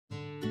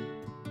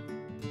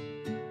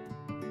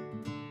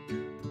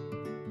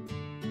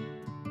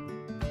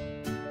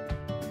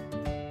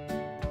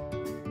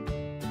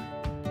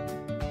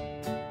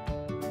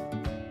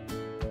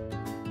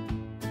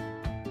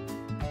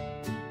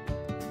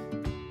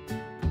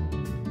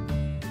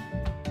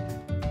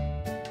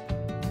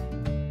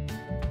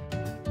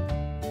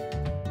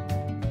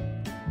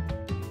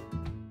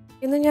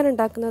ഇന്ന് ഞാൻ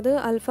ഉണ്ടാക്കുന്നത്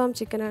അൽഫാം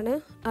ചിക്കൻ ആണ്.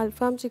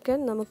 അൽഫാം ചിക്കൻ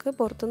നമുക്ക്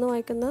പുറത്തുനിന്ന്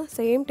വാങ്ങിക്കുന്ന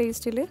സെയിം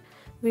ടേസ്റ്റിൽ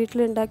വീട്ടിൽ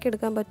ഉണ്ടാക്കി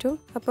എടുക്കാൻ പറ്റും.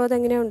 അപ്പോൾ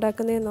അതെങ്ങനെയാണ്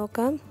ഉണ്ടാക്കുന്നതെന്ന്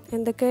നോക്കാം.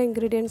 എന്തൊക്കെ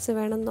ഇൻഗ്രീഡിയൻസ്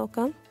വേണം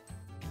നോക്കാം.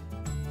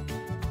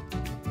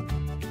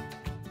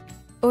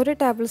 1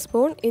 ടേബിൾ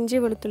സ്പൂൺ ഇഞ്ചി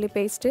വെളുത്തുള്ളി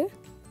പേസ്റ്റ്,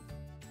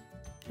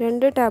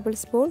 2 ടേബിൾ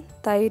സ്പൂൺ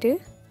തൈര്,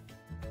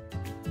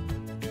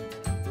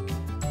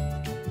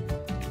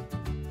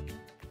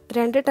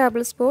 2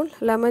 table spoon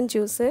lemon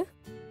juice,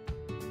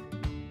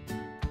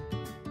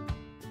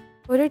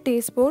 1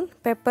 teaspoon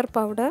pepper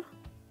powder,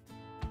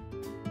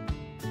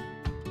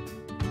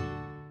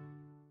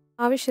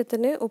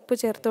 ആവശ്യത്തിന് ഉപ്പ്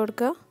ചേർത്ത്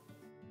കൊടുക്കുക.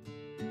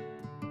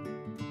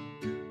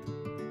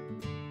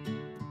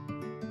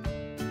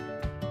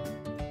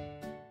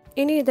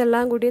 ഇനി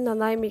ഇതെല്ലാം കൂടി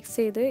നന്നായി മിക്സ്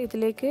ചെയ്ത്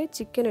ഇതിലേക്ക്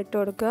ചിക്കൻ ഇട്ട്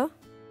കൊടുക്കുക.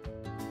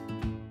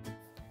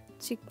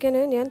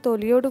 ചിക്കന് ഞാൻ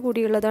തൊലിയോട്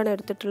കൂടിയുള്ളതാണ്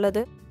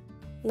എടുത്തിട്ടുള്ളത്.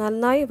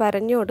 നന്നായി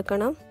വരഞ്ഞു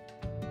കൊടുക്കണം.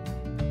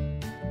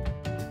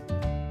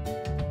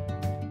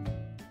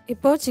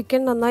 ഇപ്പോൾ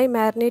ചിക്കൻ നന്നായി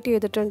മാരിനേറ്റ്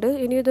ചെയ്തിട്ടുണ്ട്.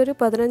 ഇനി ഇതൊരു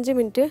 15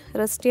 മിനിറ്റ്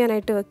റെസ്റ്റ്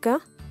ചെയ്യാനായിട്ട് വെക്കുക.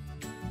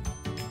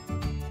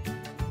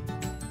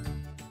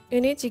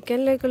 ഇനി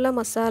ചിക്കനിലേക്കുള്ള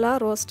മസാല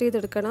റോസ്റ്റ്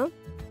ചെയ്തെടുക്കണം.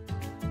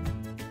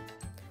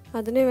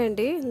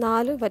 അതിനുവേണ്ടി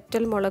 4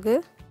 വറ്റൽ മുളക്,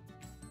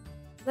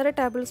 1/2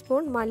 ടേബിൾ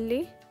സ്പൂൺ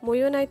മല്ലി,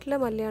 മുഴുവനായിട്ടുള്ള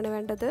മല്ലിയാണ്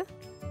വേണ്ടത്,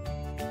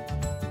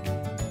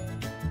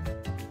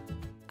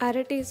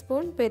 1/2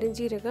 ടീസ്പൂൺ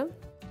പെരിഞ്ജീരകം,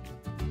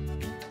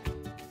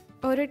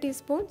 1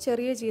 ടീസ്പൂൺ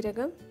ചെറിയ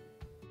ജീരകം.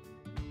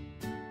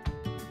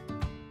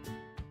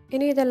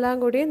 ഇനി ഇതെല്ലാം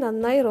കൂടി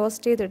നന്നായി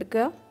റോസ്റ്റ്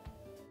ചെയ്തെടുക്കുക.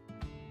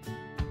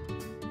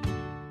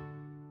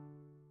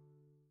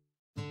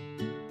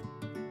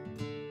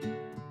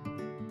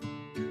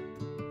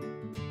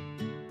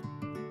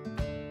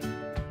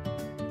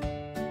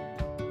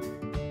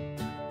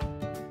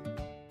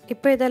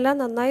 ഇപ്പോൾ ഇതെല്ലാം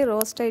നന്നായി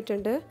റോസ്റ്റ്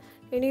ആയിട്ടുണ്ട്.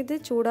 ഇനി ഇത്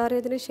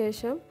ചൂടാറിയതിന്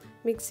ശേഷം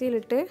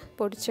മിക്സിയിലിട്ട്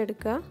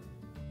പൊടിച്ചെടുക്കുക.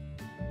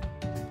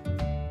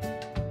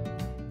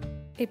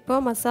 ഇപ്പോൾ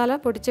മസാല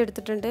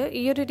പൊടിച്ചെടുത്തിട്ടുണ്ട്.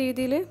 ഈ ഒരു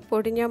രീതിയിൽ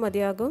പൊടിഞ്ഞാൽ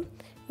മതിയാകും.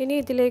 ഇനി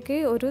ഇതിലേക്ക്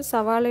ഒരു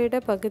സവാളയുടെ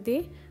പകുതി,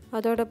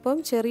 അതോടൊപ്പം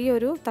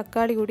ചെറിയൊരു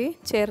തക്കാളി കൂടി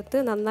ചേർത്ത്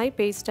നന്നായി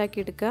പേസ്റ്റാക്കി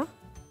എടുക്കുക.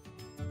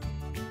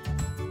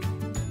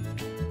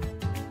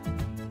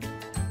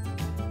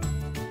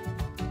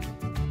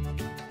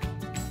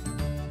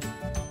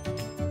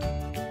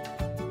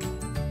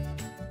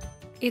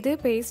 ഇത്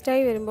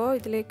പേസ്റ്റായി വരുമ്പോൾ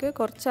ഇതിലേക്ക്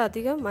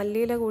കുറച്ചധികം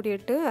മല്ലിയില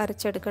കൂടിയിട്ട്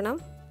അരച്ചെടുക്കണം.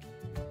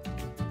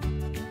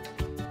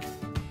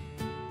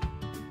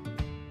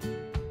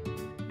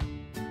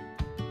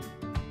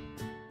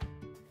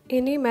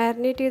 ഇനി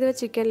മാരിനേറ്റ് ചെയ്ത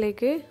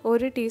ചിക്കനിലേക്ക്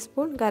 1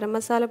 ടീസ്പൂൺ ഗരം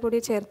മസാല പൊടി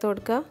ചേർത്ത്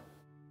കൊടുക്കുക.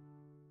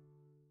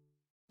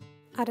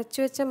 അരച്ചു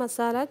വെച്ച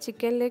മസാല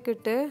ചിക്കനിലേക്ക്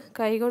ഇട്ട്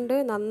കൈകൊണ്ട്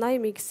നന്നായി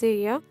മിക്സ്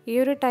ചെയ്യുക. ഈ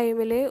ഒരു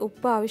ടൈമിൽ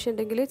ഉപ്പ്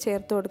ആവശ്യമുണ്ടെങ്കിൽ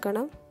ചേർത്ത്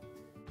കൊടുക്കണം.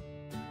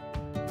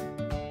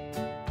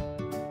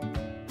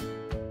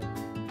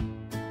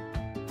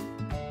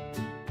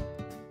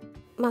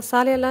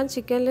 മസാലയെല്ലാം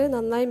ചിക്കനിൽ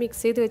നന്നായി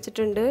മിക്സ് ചെയ്ത്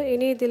വെച്ചിട്ടുണ്ട്.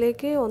 ഇനി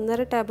ഇതിലേക്ക്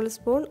 1/2 ടേബിൾ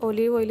സ്പൂൺ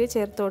ഒലീവ് ഓയിൽ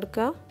ചേർത്ത്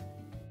കൊടുക്കുക.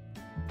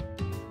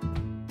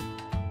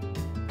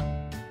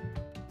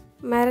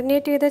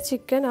 മാരിനേറ്റ് ചെയ്ത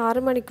ചിക്കൻ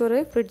 6 മണിക്കൂർ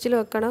ഫ്രിഡ്ജിൽ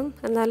വെക്കണം.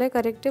 എന്നാലേ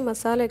കറക്റ്റ്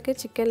മസാലയൊക്കെ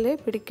ചിക്കനിൽ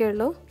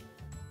പിടിക്കുകയുള്ളൂ.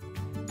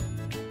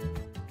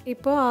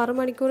 ഇപ്പോൾ 6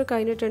 മണിക്കൂർ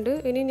കഴിഞ്ഞിട്ടുണ്ട്.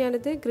 ഇനി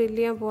ഞാനിത് ഗ്രില്ല്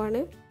ചെയ്യാൻ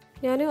പോവാണ്.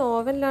 ഞാൻ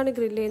ഓവനിലാണ്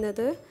ഗ്രില്ല്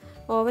ചെയ്യുന്നത്.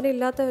 ഓവൻ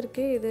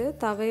ഇല്ലാത്തവർക്ക് ഇത്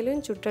തവയിലും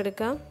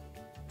ചുട്ടെടുക്കാം.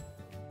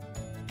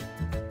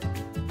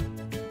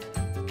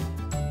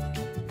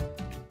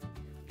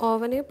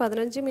 ഓവന്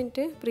 15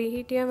 മിനിറ്റ് പ്രീ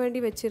ഹീറ്റ് ചെയ്യാൻ വേണ്ടി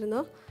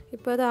വെച്ചിരുന്നു.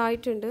 ഇപ്പോൾ അത്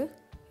ആയിട്ടുണ്ട്.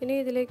 ഇനി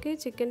ഇതിലേക്ക്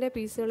ചിക്കൻ്റെ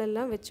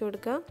പീസുകളെല്ലാം വെച്ച്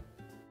കൊടുക്കാം.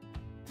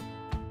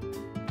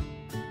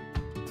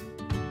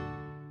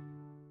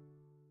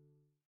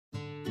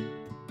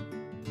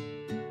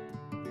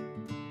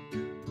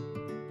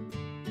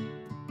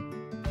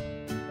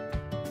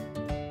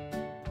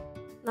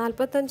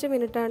 നാൽപ്പത്തഞ്ച്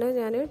മിനിറ്റാണ്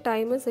ഞാൻ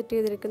ടൈം സെറ്റ്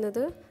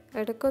ചെയ്തിരിക്കുന്നത്.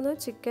 ഇടയ്ക്കൊന്ന്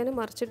ചിക്കന്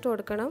മറിച്ചിട്ട്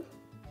കൊടുക്കണം.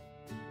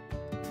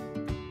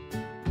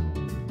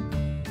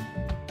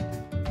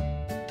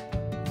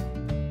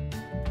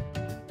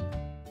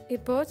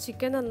 ഇപ്പോൾ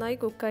ചിക്കൻ നന്നായി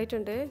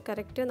കുക്കായിട്ടുണ്ട്.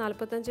 കറക്റ്റ്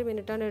 45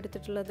 മിനിറ്റാണ്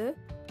എടുത്തിട്ടുള്ളത്.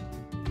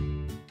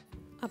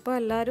 അപ്പോൾ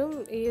എല്ലാവരും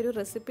ഈ ഒരു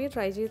റെസിപ്പി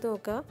ട്രൈ ചെയ്ത്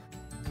നോക്കുക.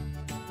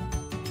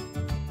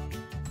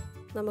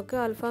 നമുക്ക്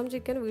അൽഫാം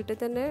ചിക്കൻ വീട്ടിൽ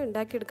തന്നെ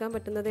ഉണ്ടാക്കിയെടുക്കാൻ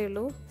പറ്റുന്നതേ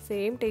ഉള്ളൂ.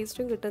 സെയിം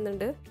ടേസ്റ്റും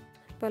കിട്ടുന്നുണ്ട്.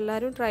 അപ്പോൾ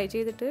എല്ലാവരും ട്രൈ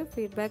ചെയ്തിട്ട്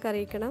ഫീഡ്ബാക്ക്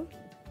അറിയിക്കണം.